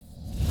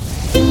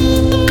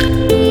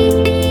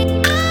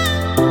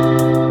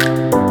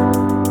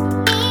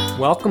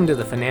Welcome to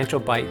the Financial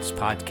Bites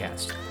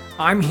podcast.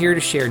 I'm here to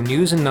share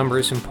news and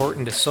numbers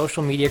important to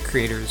social media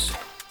creators,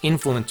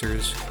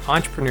 influencers,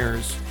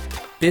 entrepreneurs,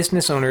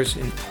 business owners,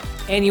 and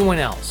anyone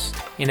else.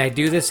 And I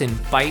do this in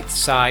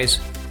bite-sized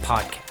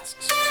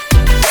podcasts.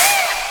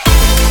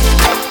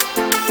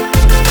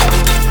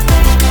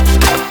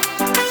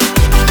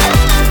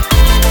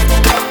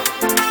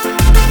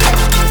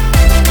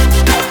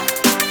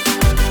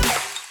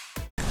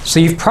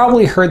 So you've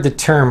probably heard the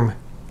term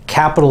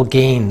capital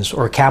gains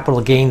or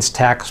capital gains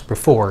tax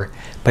before,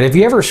 but have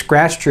you ever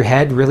scratched your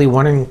head really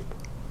wondering,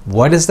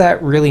 what does that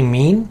really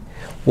mean?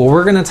 Well,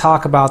 we're going to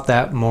talk about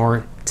that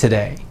more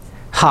today.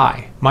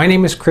 Hi, my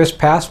name is Chris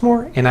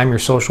Passmore and I'm your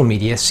social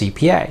media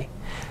CPA.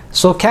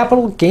 So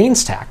capital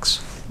gains tax,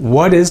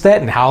 what is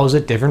that and how is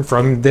it different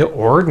from the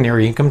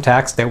ordinary income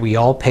tax that we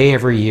all pay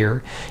every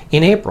year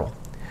in April?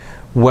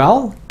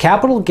 Well,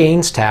 capital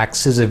gains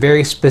tax is a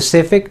very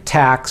specific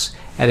tax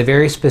at a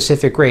very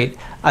specific rate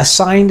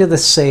assigned to the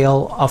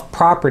sale of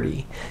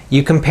property.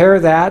 You compare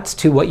that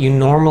to what you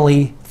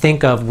normally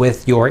think of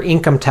with your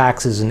income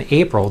taxes in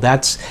April.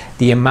 That's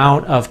the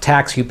amount of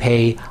tax you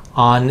pay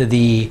on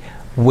the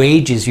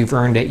wages you've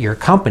earned at your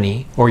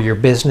company or your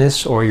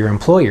business or your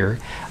employer.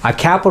 A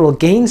capital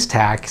gains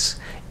tax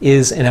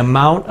is an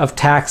amount of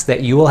tax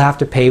that you will have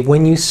to pay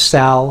when you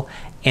sell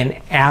an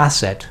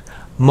asset,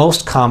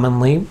 most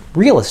commonly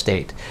real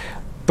estate.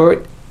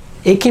 But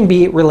it can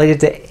be related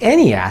to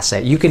any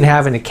asset. You can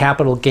have a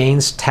capital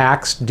gains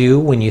tax due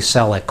when you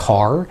sell a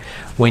car,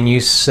 when you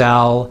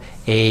sell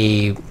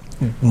a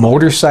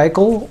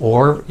motorcycle,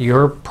 or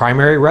your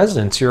primary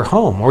residence, your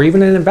home, or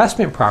even an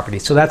investment property.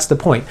 So that's the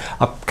point.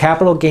 A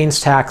capital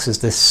gains tax is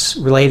this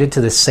related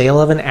to the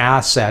sale of an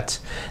asset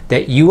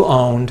that you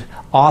owned,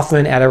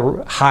 often at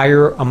a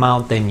higher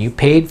amount than you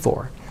paid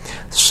for.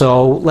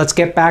 So let's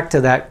get back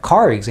to that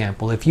car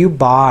example. If you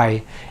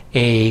buy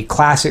a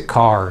classic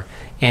car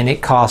and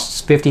it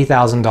costs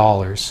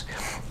 $50,000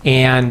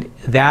 and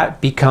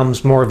that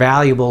becomes more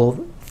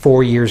valuable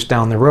 4 years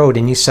down the road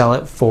and you sell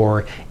it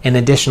for an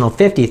additional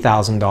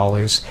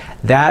 $50,000,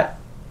 that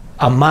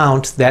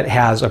amount that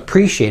has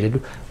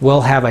appreciated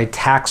will have a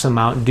tax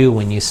amount due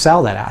when you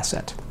sell that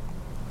asset.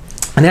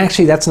 And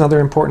actually, that's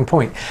another important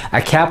point.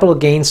 A capital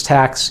gains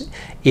tax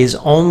is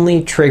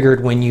only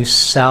triggered when you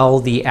sell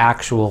the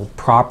actual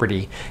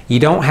property. You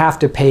don't have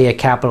to pay a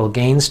capital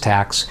gains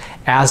tax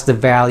as the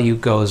value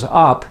goes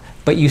up,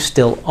 but you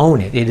still own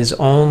it. It is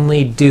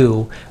only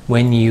due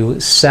when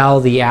you sell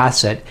the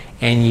asset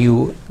and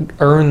you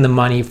earn the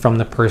money from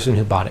the person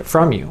who bought it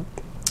from you.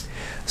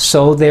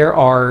 So there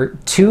are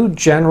two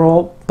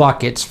general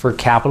buckets for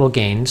capital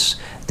gains.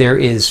 There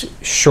is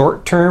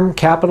short-term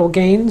capital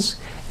gains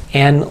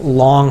and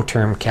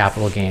long-term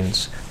capital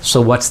gains.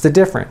 So what's the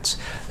difference?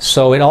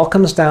 So it all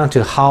comes down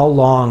to how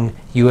long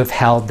you have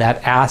held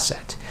that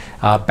asset.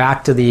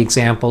 Back to the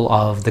example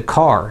of the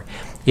car.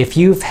 If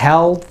you've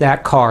held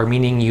that car,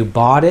 meaning you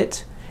bought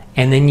it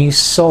and then you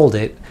sold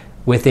it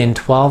within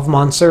 12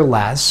 months or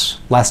less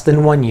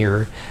than 1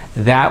 year,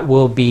 that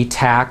will be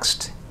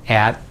taxed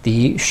at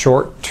the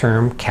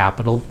short-term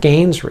capital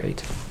gains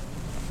rate.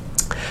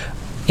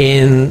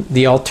 In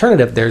the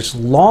alternative, there's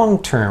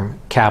long-term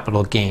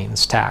capital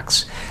gains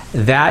tax.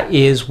 That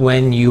is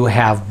when you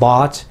have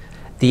bought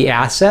the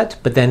asset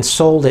but then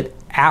sold it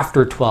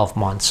after 12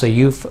 months. So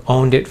you've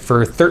owned it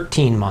for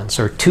 13 months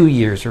or 2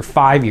 years or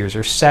 5 years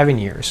or 7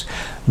 years,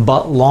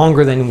 but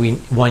longer than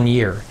 1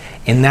 year.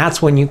 And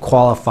that's when you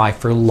qualify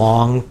for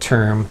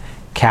long-term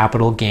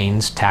capital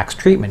gains tax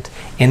treatment.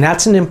 And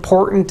that's an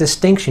important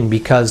distinction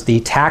because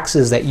the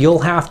taxes that you'll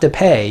have to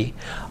pay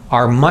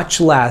are much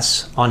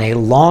less on a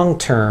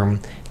long-term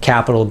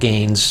capital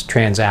gains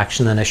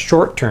transaction than a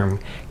short-term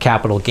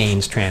capital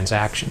gains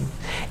transaction.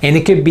 And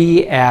it could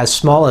be as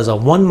small as a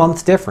 1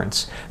 month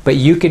difference, but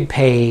you could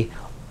pay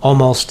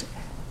almost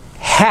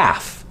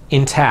half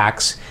in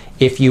tax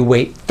if you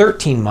wait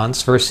 13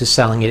 months versus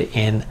selling it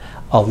in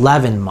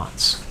 11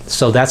 months.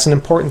 So that's an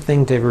important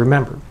thing to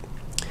remember.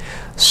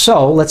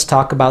 So let's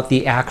talk about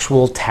the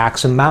actual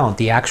tax amount,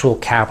 the actual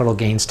capital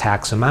gains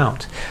tax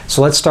amount.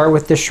 So let's start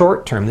with the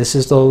short term. This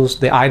is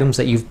the items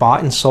that you've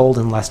bought and sold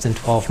in less than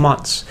 12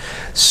 months.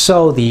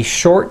 So the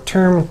short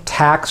term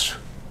tax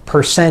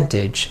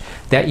percentage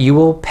that you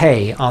will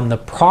pay on the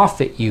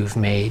profit you've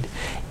made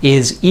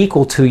is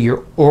equal to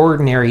your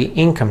ordinary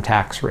income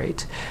tax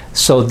rate.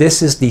 So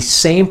this is the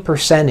same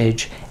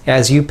percentage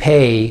as you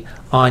pay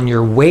on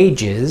your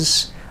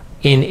wages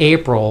in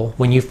April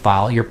when you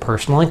file your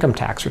personal income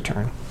tax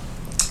return.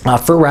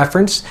 For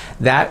reference,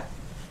 that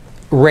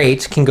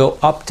rate can go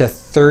up to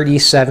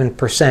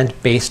 37%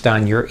 based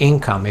on your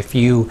income. If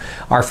you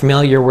are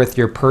familiar with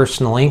your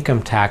personal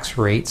income tax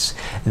rates,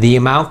 the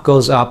amount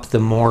goes up the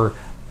more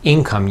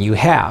income you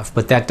have,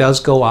 but that does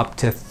go up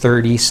to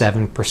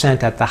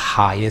 37% at the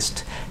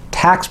highest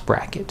tax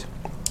bracket.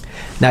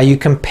 Now you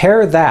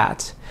compare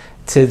that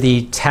to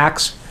the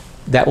tax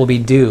that will be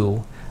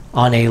due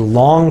on a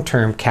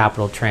long-term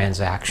capital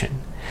transaction.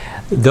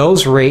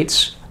 Those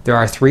rates, there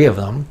are 3 of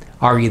them,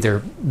 are either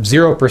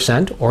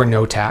 0% or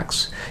no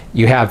tax.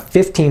 You have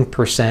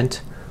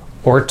 15%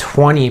 or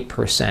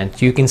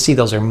 20%. You can see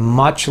those are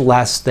much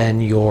less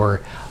than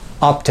your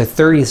up to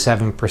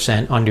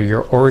 37% under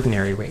your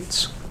ordinary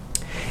rates.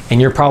 And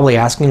you're probably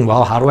asking,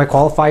 well, how do I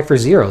qualify for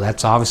zero?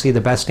 That's obviously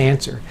the best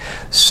answer.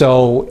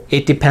 So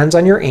it depends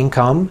on your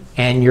income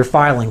and your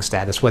filing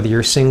status, whether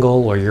you're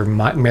single or you're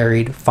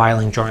married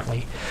filing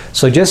jointly.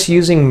 So just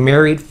using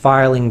married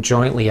filing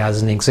jointly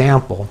as an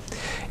example,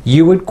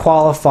 you would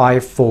qualify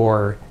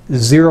for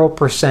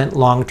 0%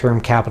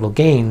 long-term capital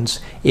gains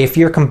if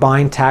your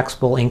combined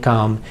taxable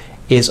income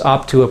is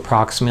up to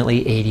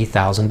approximately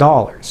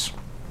 $80,000.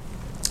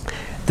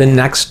 The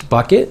next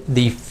bucket,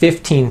 the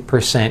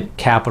 15%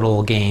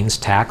 capital gains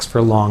tax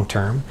for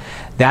long-term,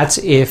 that's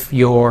if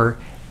your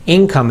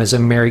income as a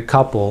married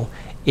couple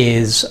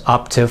is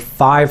up to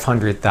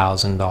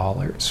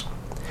 $500,000.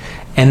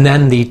 And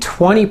then the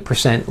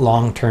 20%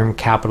 long-term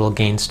capital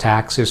gains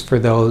tax is for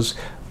those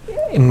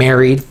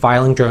married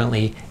filing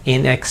jointly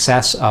in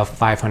excess of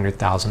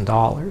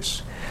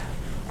 $500,000.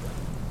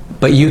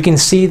 But you can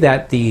see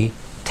that the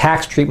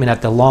tax treatment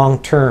at the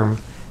long-term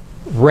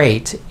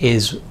rate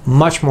is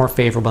much more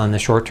favorable than the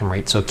short-term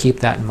rate, so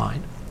keep that in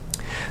mind.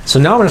 So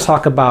now I'm going to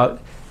talk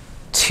about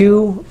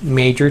two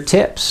major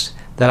tips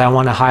that I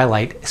want to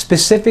highlight,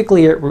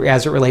 specifically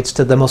as it relates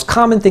to the most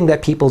common thing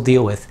that people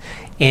deal with,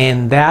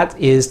 and that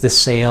is the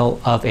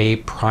sale of a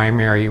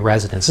primary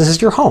residence. This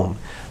is your home.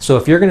 So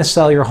if you're going to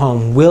sell your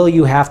home, will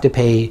you have to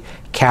pay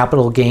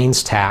capital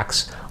gains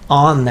tax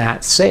on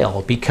that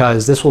sale?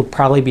 Because this will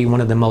probably be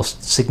one of the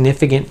most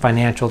significant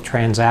financial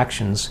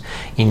transactions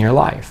in your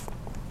life.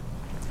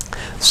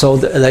 So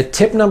the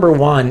tip number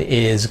one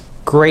is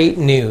great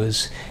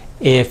news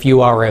if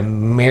you are a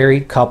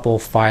married couple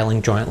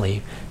filing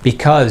jointly,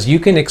 because you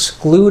can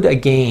exclude a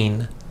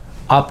gain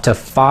up to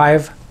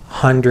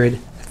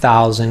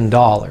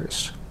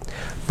 $500,000.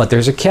 But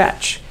there's a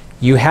catch.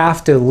 You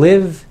have to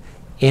live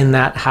in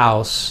that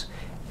house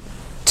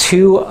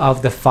 2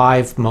 of the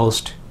 5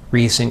 most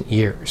recent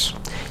years.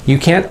 You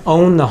can't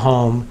own the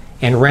home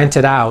and rent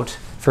it out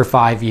for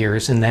 5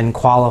 years and then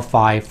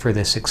qualify for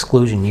this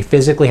exclusion. You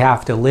physically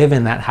have to live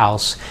in that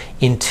house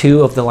in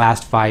 2 of the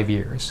last 5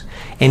 years.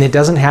 And it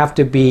doesn't have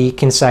to be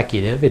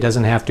consecutive. It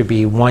doesn't have to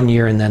be 1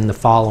 year and then the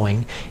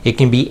following. It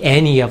can be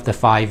any of the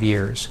 5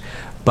 years.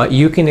 But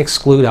you can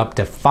exclude up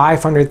to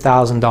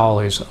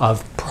 $500,000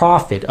 of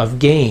profit, of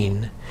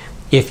gain,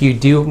 if you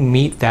do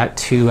meet that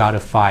 2 out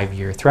of 5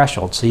 year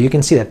threshold. So you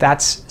can see that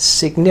that's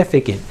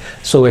significant.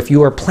 So if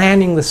you are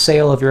planning the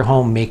sale of your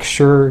home, make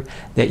sure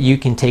that you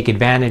can take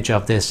advantage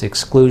of this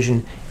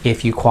exclusion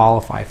if you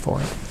qualify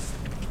for it.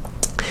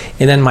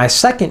 And then my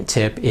second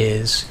tip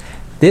is,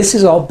 this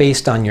is all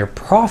based on your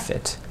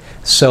profit.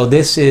 So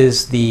this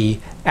is the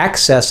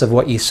excess of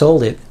what you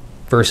sold it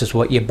versus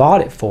what you bought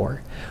it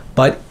for.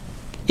 But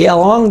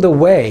along the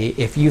way,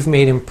 if you've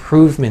made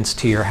improvements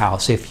to your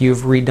house, if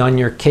you've redone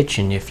your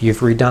kitchen, if you've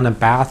redone a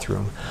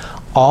bathroom,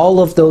 all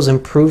of those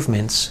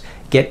improvements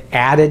get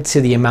added to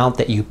the amount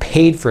that you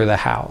paid for the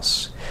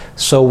house.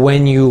 So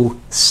when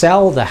you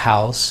sell the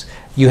house,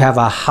 you have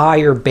a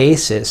higher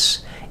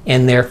basis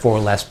and therefore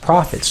less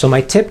profit. So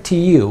my tip to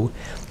you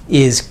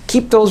is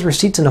keep those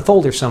receipts in a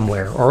folder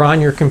somewhere or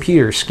on your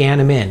computer, scan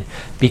them in.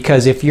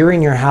 Because if you're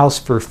in your house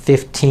for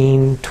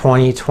 15,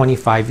 20,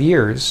 25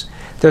 years,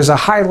 there's a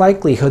high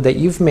likelihood that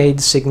you've made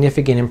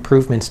significant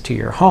improvements to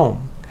your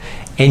home.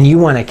 And you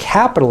want to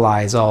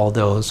capitalize all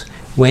those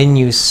when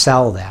you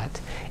sell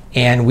that.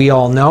 And we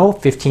all know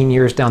 15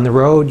 years down the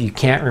road, you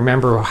can't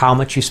remember how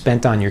much you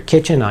spent on your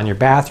kitchen, on your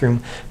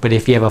bathroom. But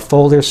if you have a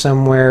folder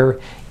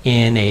somewhere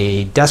in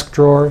a desk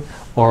drawer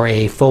or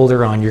a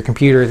folder on your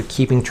computer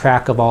keeping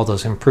track of all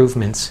those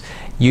improvements,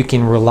 you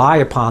can rely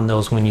upon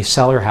those when you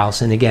sell your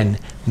house and again,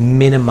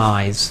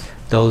 minimize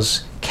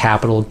those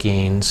capital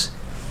gains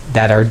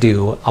that are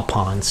due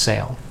upon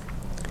sale.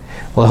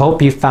 Well, I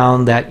hope you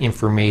found that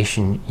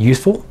information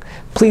useful.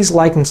 Please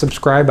like and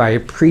subscribe. I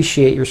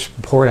appreciate your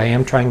support. I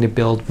am trying to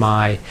build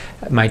my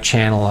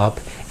channel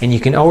up. And you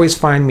can always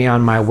find me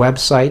on my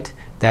website.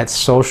 That's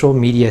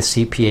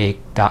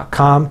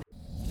socialmediacpa.com.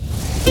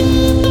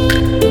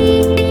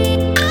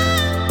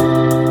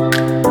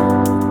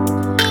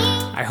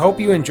 I hope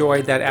you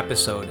enjoyed that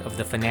episode of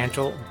the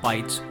Financial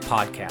Bites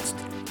podcast.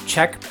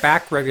 Check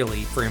back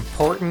regularly for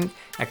important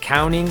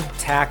accounting,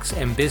 tax,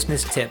 and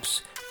business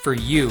tips for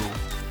you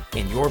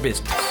in your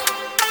business.